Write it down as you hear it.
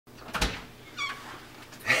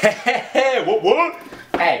Hey, what?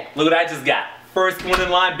 Hey, look what I just got. First one in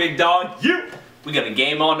line, big dog. You. We got a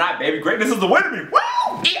game all night, baby. Greatness is the way to me.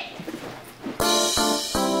 Woo! Yeah.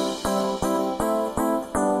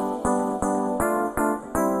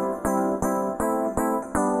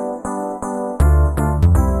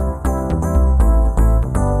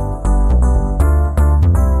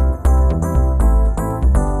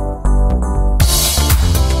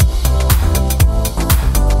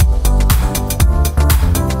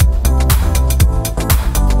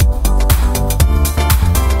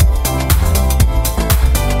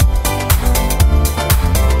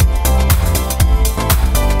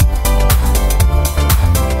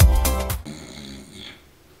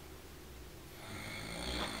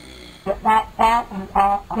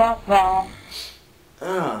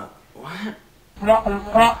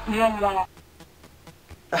 What?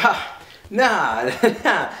 Nah.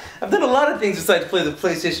 I've done a lot of things besides play the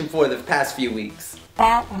PlayStation 4 the past few weeks.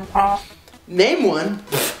 Name one.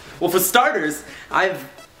 Well, for starters, I'd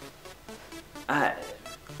have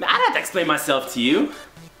to explain myself to you.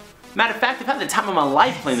 Matter of fact, I've had the time of my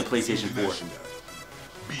life playing the PlayStation 4.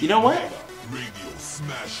 You know what?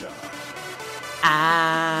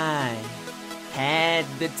 I had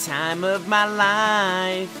the time of my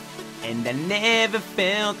life, and I never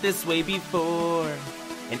felt this way before.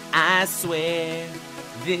 And I swear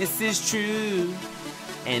this is true,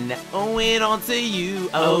 and I owe it all to you.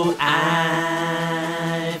 Oh,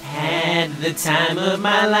 I've had the time of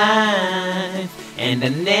my life, and I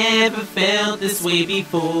never felt this way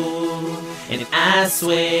before. And I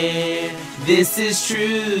swear this is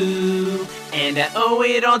true, and I owe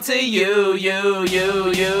it all to you.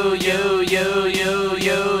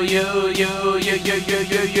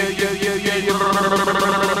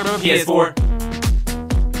 PS4.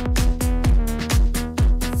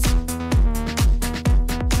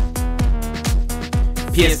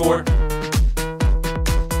 PS4.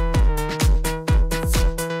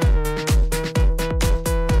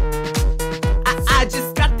 I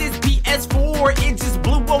just got this PS4, it just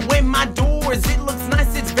blew away my doors. It looks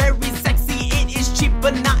nice, it's very sexy, it is cheap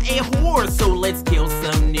but not a whore. So let's kill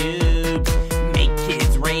some noobs, make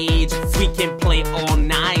kids rage. We can play all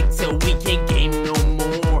night till we can't game no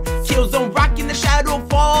more. Killzone rockin' the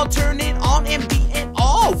Shadowfall, turn it on and beat it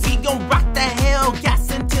all. We gon' rock the hell gas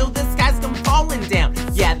until the skies come falling down.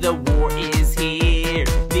 Yeah, the war is here,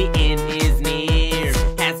 the end is near.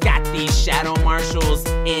 Has got these shadow marshals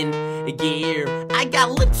in gear. I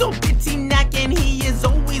got little bitty Knack and he has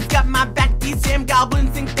always got my back. These damn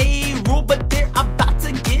goblins think they rule, but they're about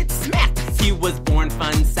to get smacked. He was born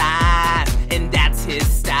fun size, and that's his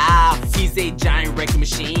style. He's a giant wrecking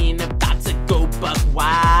machine about to go buck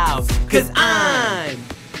wild. Cause I'm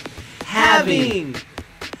having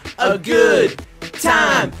a good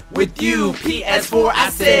time with you, PS4. I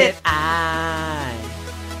said I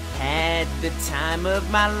had the time of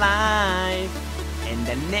my life, and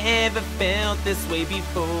I never felt this way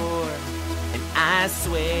before. And I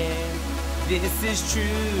swear this is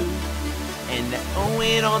true, and I owe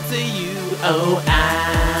it all to you. Oh,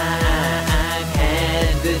 I've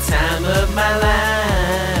had the time of my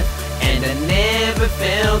life, and I never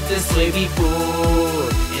felt this way before.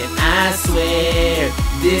 And I swear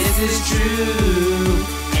this is true,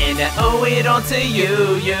 and I owe it all to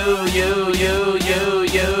you.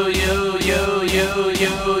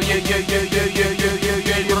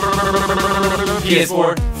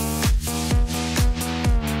 PS4.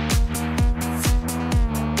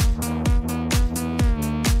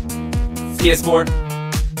 PS4.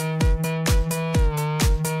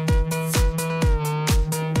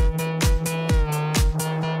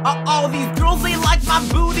 All these girls, they like my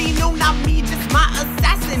booty. No, not me, just my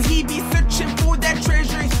assassin. He be searching for that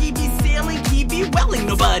treasure. He be sailing, he be welling.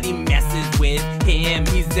 Nobody messes with him.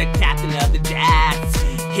 He's the captain of the jacks.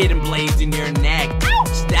 Hidden blades in your neck.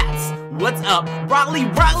 Ouch, that's what's up. Riley,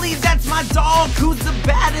 that's my dog. Who's the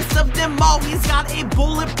baddest of them all? He's got a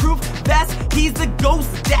bulletproof vest. He's the ghost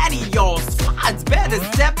daddy, y'all. Squads better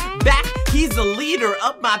step back. He's the leader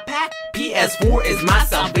of my pack. PS4 is my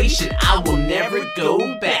salvation. I will never go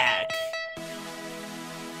back.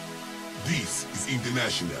 This is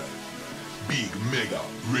International Big Mega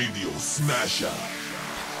Radio Smasher.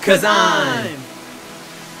 Cause I'm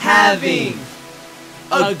having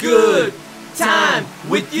a good time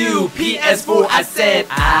with you, PS4. I said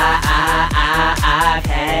I've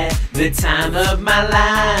had the time of my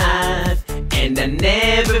life, and I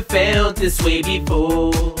never felt this way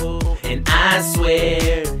before. And I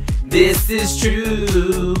swear this is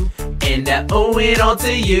true, and I owe it all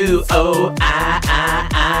to you. Oh, I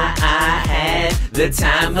had the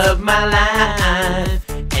time of my life,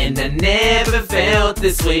 and I never felt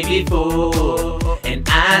this way before, and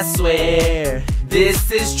I swear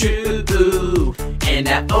this is true, and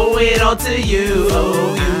I owe it all to you.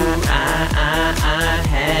 I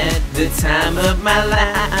had the time of my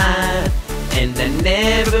life, and I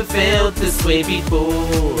never felt this way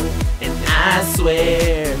before, and I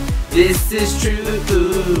swear this is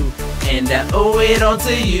true, and I owe it all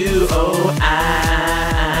to you. I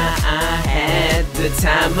had the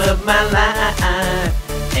time of my life,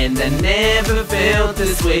 and I never felt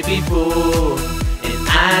this way before, and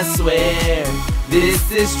I swear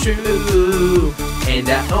this is true, and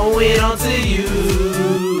I owe it all to you.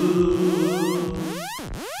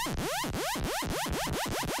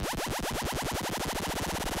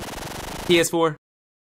 PS4